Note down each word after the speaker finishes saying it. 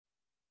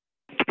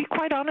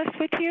quite honest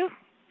with you,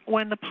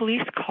 when the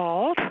police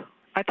called,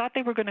 I thought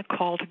they were going to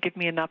call to give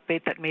me an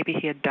update that maybe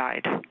he had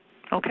died.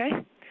 Okay?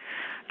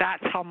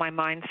 That's how my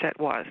mindset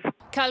was.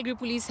 Calgary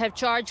police have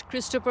charged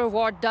Christopher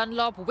Ward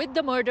Dunlop with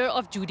the murder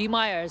of Judy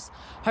Maerz.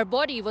 Her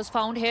body was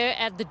found here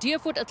at the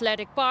Deerfoot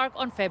Athletic Park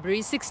on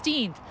February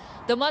 16th.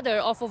 The mother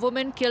of a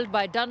woman killed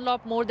by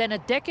Dunlop more than a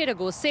decade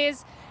ago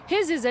says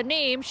his is a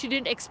name she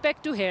didn't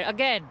expect to hear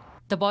again.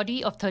 The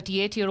body of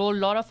 38-year-old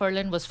Laura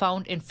Furlan was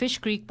found in Fish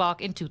Creek Park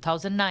in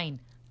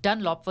 2009.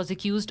 Dunlop was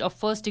accused of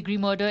first-degree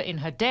murder in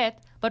her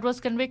death but was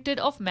convicted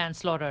of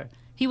manslaughter.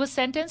 He was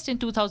sentenced in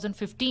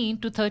 2015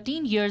 to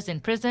 13 years in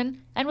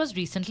prison and was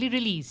recently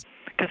released.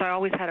 Because I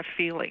always had a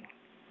feeling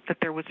that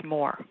there was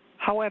more.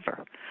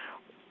 However,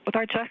 with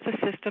our justice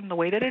system, the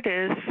way that it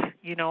is,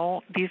 you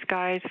know, these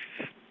guys,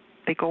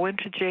 they go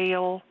into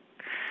jail,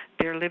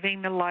 they're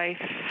living the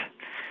life,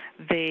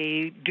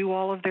 they do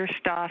all of their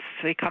stuff,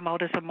 they come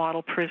out as a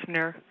model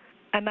prisoner,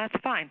 and that's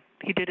fine.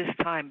 He did his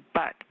time,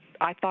 but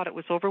I thought it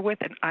was over with,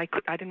 and I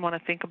didn't want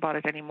to think about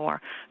it anymore.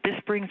 This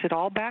brings it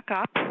all back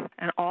up,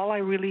 and all I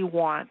really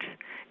want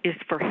is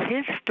for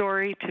his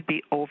story to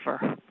be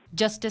over.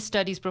 Justice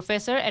Studies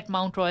professor at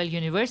Mount Royal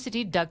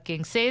University, Doug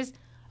King, says,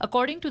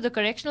 according to the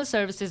Correctional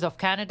Services of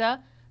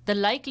Canada, the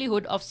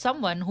likelihood of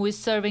someone who is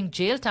serving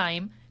jail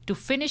time to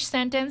finish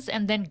sentence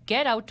and then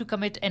get out to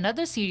commit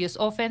another serious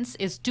offense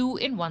is 2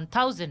 in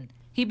 1,000.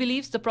 He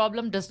believes the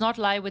problem does not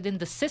lie within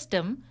the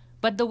system,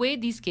 but the way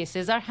these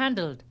cases are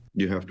handled.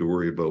 You have to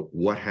worry about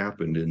what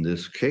happened in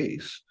this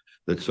case,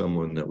 that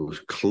someone that was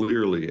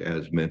clearly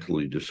as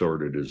mentally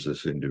disordered as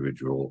this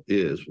individual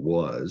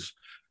was,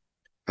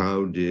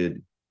 how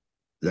did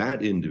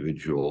that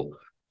individual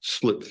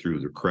slip through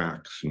the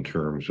cracks in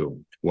terms of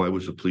why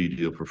was a plea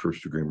deal for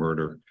first-degree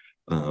murder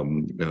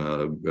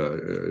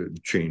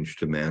changed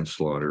to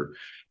manslaughter?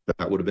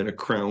 That would have been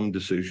a Crown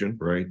decision,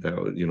 right?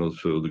 That, you know,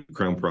 so the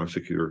Crown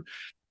prosecutor,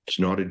 it's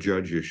not a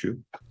judge issue.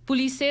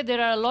 Police say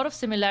there are a lot of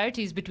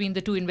similarities between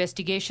the two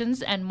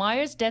investigations, and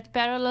Maerz' death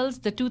parallels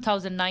the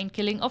 2009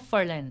 killing of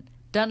Furlan.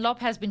 Dunlop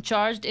has been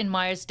charged in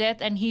Maerz' death,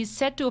 and he is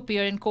set to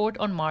appear in court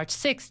on March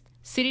 6th.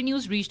 City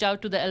News reached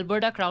out to the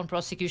Alberta Crown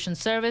Prosecution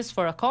Service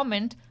for a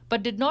comment,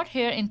 but did not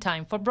hear in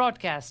time for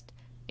broadcast.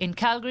 In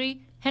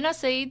Calgary, Henna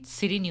Saeed,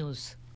 City News.